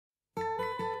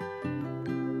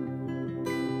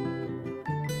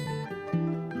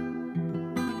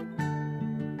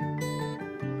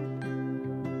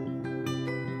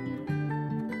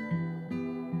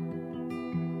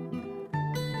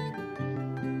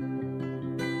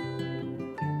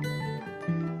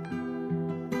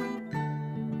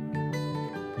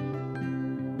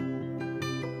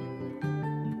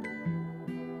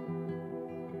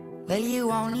Well,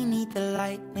 you only need the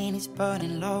light when it's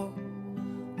burning low.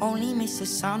 Only miss the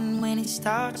sun when it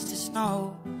starts to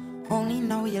snow. Only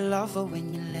know you love her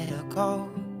when you let her go.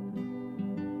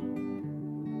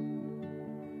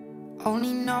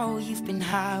 Only know you've been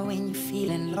high when you're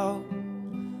feeling low.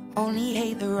 Only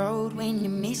hate the road when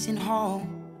you're missing home.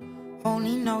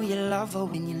 Only know you love her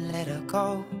when you let her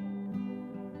go.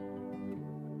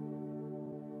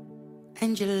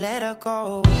 And you let her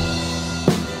go.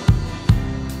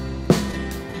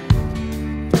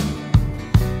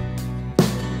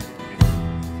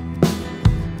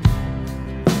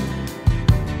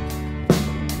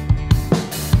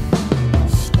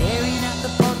 Staring at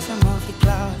the bottom of your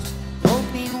glass,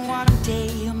 hoping one day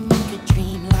you'll make a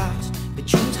dream last. But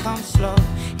dreams come slow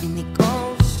and they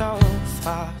go so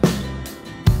fast.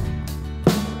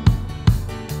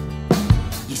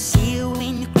 You see it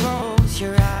when you close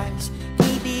your eyes.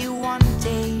 Maybe one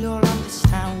day you'll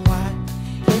understand why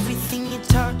everything you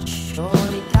touch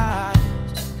surely dies.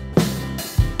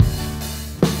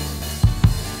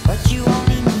 But you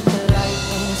only need the light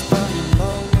when it's burning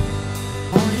low.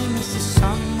 Only miss the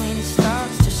sun when it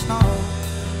starts to snow.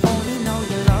 Only know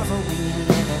you love her when you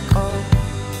let her go.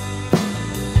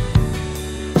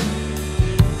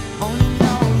 Only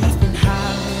know you've been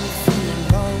high when you're feeling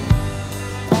low.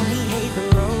 Only hate the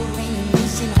road when you're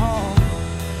missing home.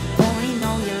 Only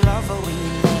know you love her when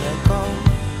you let her go.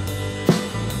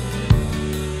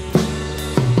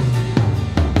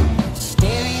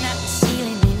 Staring at the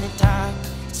ceiling in the dark,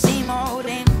 same old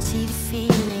empty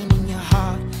feeling in your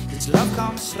heart. 'Cause love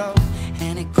comes slow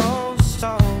and it goes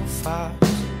so fast.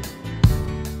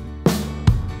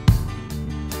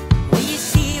 Well, you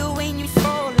see her when you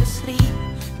fall asleep,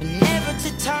 but never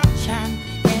to touch and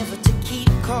never to keep.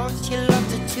 'Cause you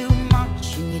loved her too much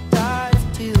and you dive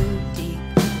too deep.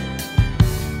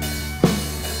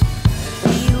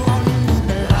 Well, you only need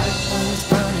the light when it's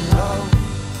burning low.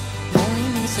 Only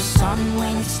miss the sun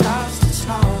when it starts to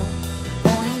snow.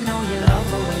 Only know you love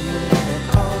her when you let her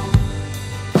go.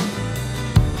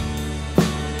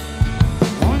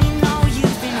 Only know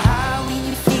you've been high when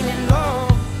you're feeling low.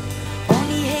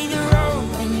 Only hate the road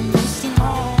when you're missing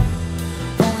home.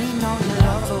 Only know you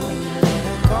love her when you let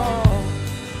her go.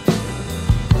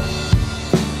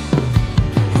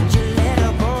 And you let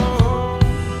her go.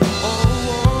 Oh,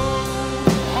 oh,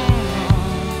 oh.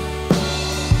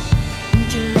 And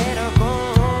you let her go.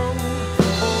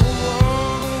 Oh, oh,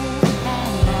 oh.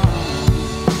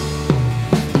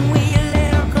 And will you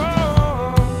let her go?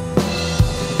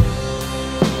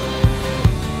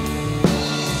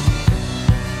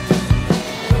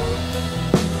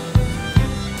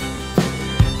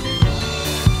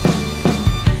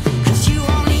 'Cause you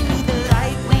only need the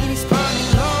light when it's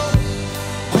burning low.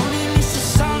 Only miss the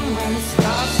sun when it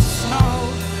starts to snow.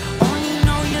 Only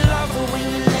know you love her when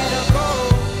you let her go.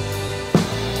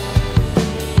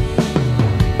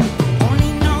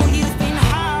 Only know you've been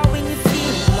high when you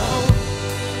feel low.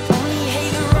 Only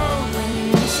hate the road when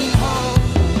you're missing home.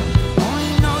 Only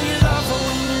know you love her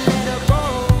when you let her go.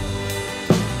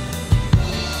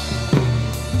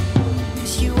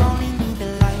 'Cause you only need the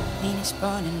light when it's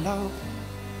burning low.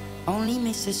 Only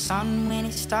miss the sun when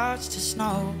it starts to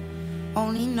snow.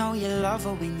 Only know you love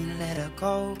her when you let her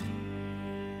go.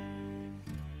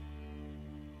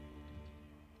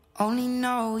 Only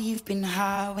know you've been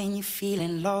high when you're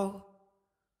feeling low.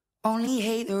 Only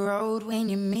hate the road when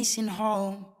you're missing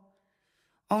home.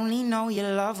 Only know you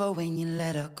love her when you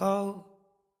let her go.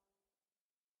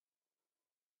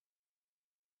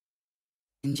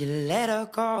 And you let her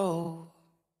go.